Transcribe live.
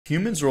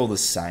humans are all the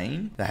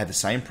same. They have the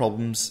same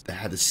problems. They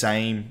have the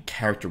same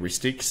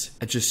characteristics,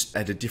 just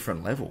at a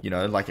different level. You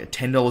know, like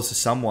 $10 to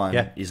someone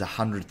is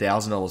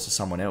 $100,000 to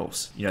someone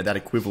else. You know, that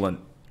equivalent,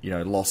 you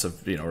know, loss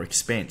of, you know, or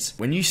expense.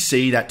 When you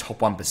see that top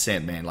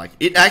 1%, man, like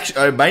it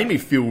actually it made me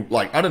feel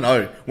like, I don't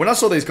know, when I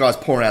saw these guys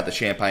pouring out the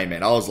champagne,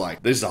 man, I was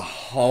like, this is a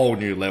whole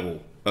new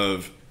level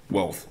of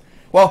wealth.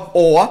 Well,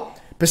 or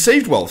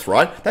perceived wealth,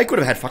 right? They could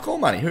have had fuck all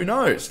money. Who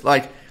knows?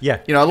 Like, you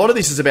know, a lot of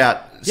this is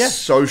about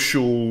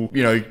social,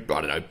 you know, I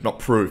don't know, not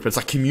proof, but it's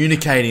like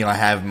communicating I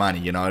have money,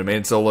 you know what I mean?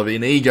 It's all of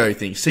an ego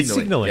thing.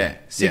 Signaling.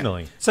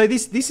 Signaling. So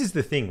this is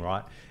the thing,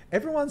 right?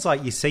 Everyone's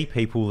like, you see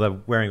people that are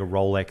wearing a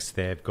Rolex,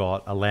 they've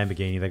got a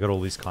Lamborghini, they've got all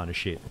this kind of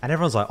shit. And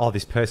everyone's like, oh,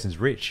 this person's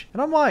rich.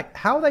 And I'm like,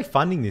 how are they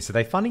funding this? Are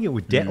they funding it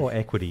with debt or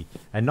equity?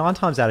 And 9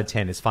 times out of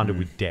 10, it's funded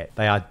with debt.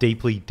 They are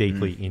deeply,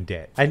 deeply in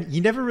debt. And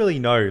you never really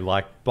know,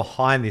 like,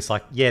 behind this,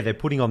 like, yeah, they're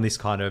putting on this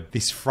kind of,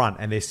 this front,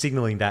 and they're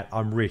signaling that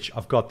I'm rich,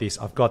 I've got this,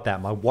 I've got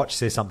that, my watch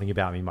says something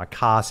about me, my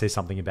car says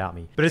something about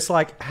me. But it's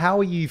like, how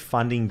are you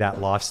funding that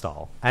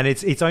lifestyle? And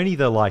it's only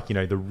the, like, you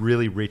know, the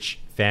really rich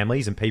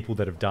families and people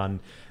that have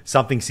done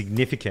something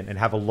significant and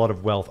have a lot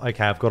of wealth.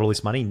 Okay, I've got all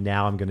this money,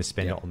 now I'm going to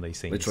spend it on these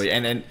things. Literally,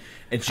 and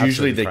it's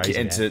usually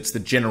it's the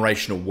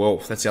generational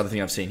wealth. That's the other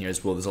thing I've seen here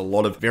as well. There's a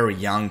lot of very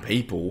young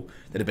people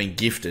that have been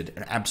gifted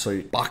an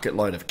absolute bucket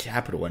load of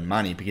capital and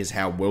money because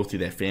how wealthy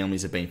their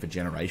families have been for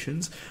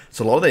generations.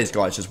 So a lot of these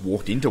guys just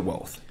walked into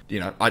wealth.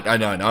 You know, I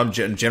know I'm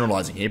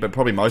generalizing here, but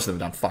probably most of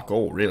them have done fuck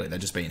all, really. They're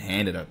just being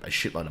handed a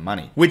shitload of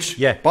money. Which,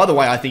 by the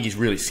way, I think is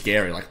really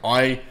scary. Like,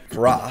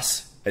 for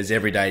us, as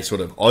everyday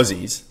sort of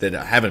Aussies that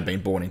haven't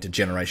been born into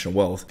generational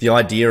wealth, the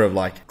idea of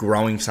like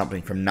growing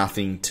something from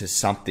nothing to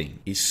something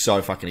is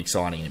so fucking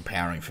exciting and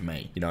empowering for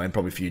me, you know, and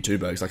probably for you too,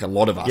 Bergs. Like a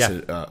lot of us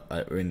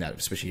are in that,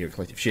 especially here at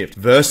Collective Shift,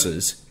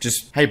 versus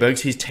just, hey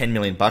Bergs, here's 10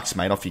 million bucks,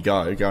 mate, off you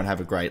go and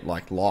have a great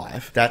like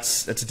life.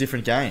 That's a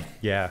different game.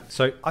 Yeah.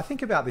 So I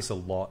think about this a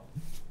lot,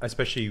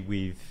 especially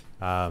with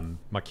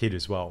my kid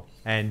as well.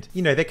 And,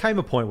 you know, there came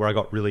a point where I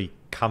got really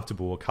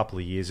comfortable a couple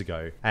of years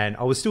ago, and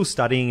I was still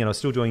studying and I was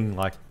still doing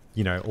like,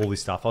 you know, all this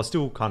stuff. I was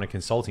still kind of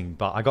consulting,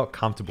 but I got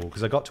comfortable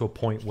because I got to a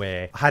point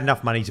where I had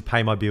enough money to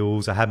pay my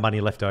bills. I had money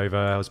left over.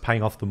 I was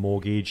paying off the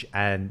mortgage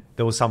and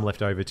there was some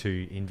left over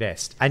to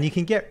invest. And you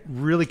can get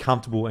really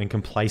comfortable and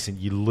complacent.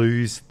 You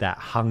lose that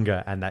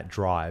hunger and that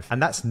drive.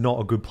 And that's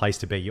not a good place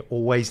to be. You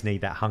always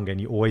need that hunger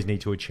and you always need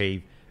to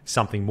achieve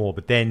something more.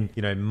 But then,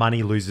 you know,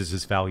 money loses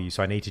its value,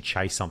 so I need to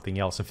chase something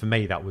else. And for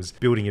me, that was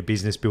building a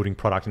business, building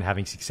product, and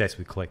having success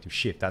with Collective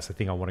Shift. That's the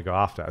thing I want to go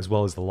after, as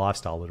well as the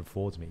lifestyle that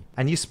affords me.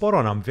 And you're spot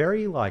on. I'm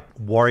very like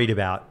worried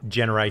about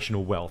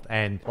generational wealth,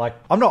 and like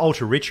I'm not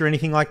ultra rich or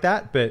anything like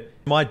that, but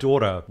my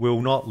daughter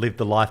will not live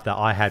the life that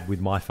I had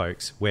with my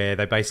folks, where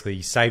they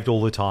basically saved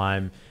all the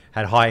time,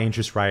 had high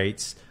interest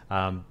rates,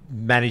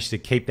 managed to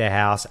keep their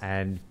house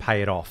and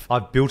pay it off.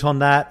 I've built on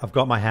that. I've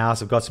got my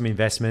house, I've got some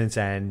investments,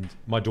 and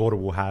my daughter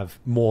will have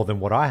more than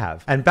what I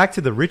have. And back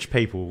to the rich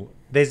people,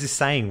 there's this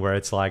saying where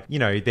it's like, you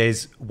know,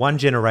 there's one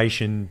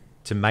generation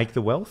to make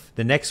the wealth,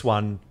 the next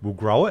one will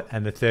grow it,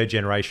 and the third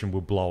generation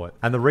will blow it.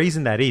 And the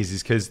reason that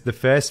is because the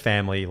first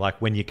family,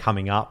 like when you're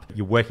coming up,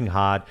 you're working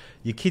hard,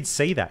 your kids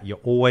see that.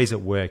 You're always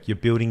at work, you're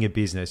building a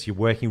business, you're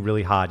working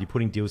really hard, you're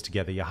putting deals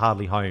together, you're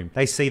hardly home.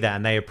 They see that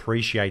and they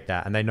appreciate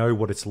that and they know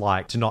what it's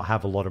like to not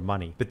have a lot of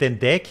money. But then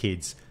their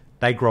kids,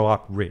 they grow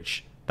up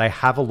rich. They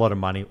have a lot of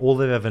money. All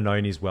they've ever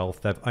known is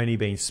wealth. They've only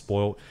been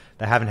spoilt.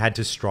 They haven't had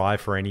to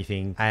strive for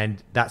anything.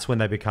 And that's when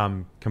they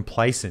become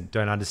complacent,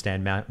 don't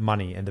understand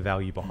money and the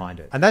value behind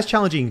it. And that's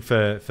challenging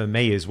for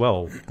me as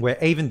well, where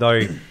even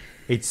though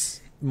it's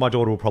my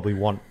daughter will probably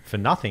want for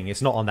nothing,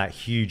 it's not on that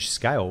huge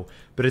scale,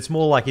 but it's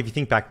more like if you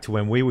think back to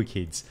when we were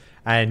kids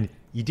and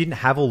you didn't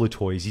have all the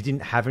toys, you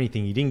didn't have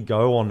anything, you didn't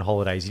go on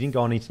holidays, you didn't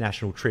go on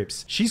international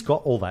trips. She's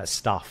got all that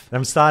stuff. And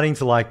I'm starting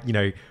to like, you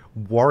know,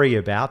 worry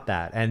about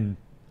that. And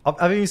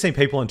I've even seen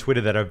people on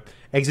Twitter that have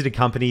exited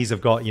companies,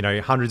 have got, you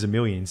know, hundreds of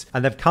millions,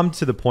 and they've come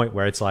to the point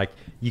where it's like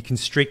you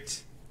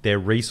constrict their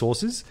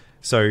resources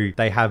so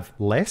they have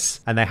less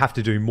and they have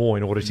to do more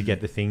in order to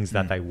get the things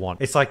that they want.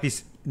 It's like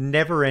this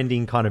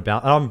never-ending kind of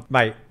balance.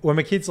 Mate, when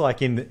my kid's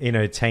like in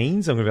her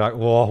teens, I'm going to be like,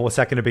 well, what's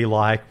that going to be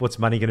like? What's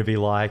money going to be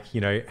like? You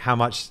know, how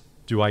much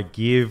do I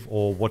give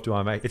or what do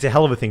I make? It's a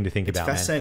hell of a thing to think about, man.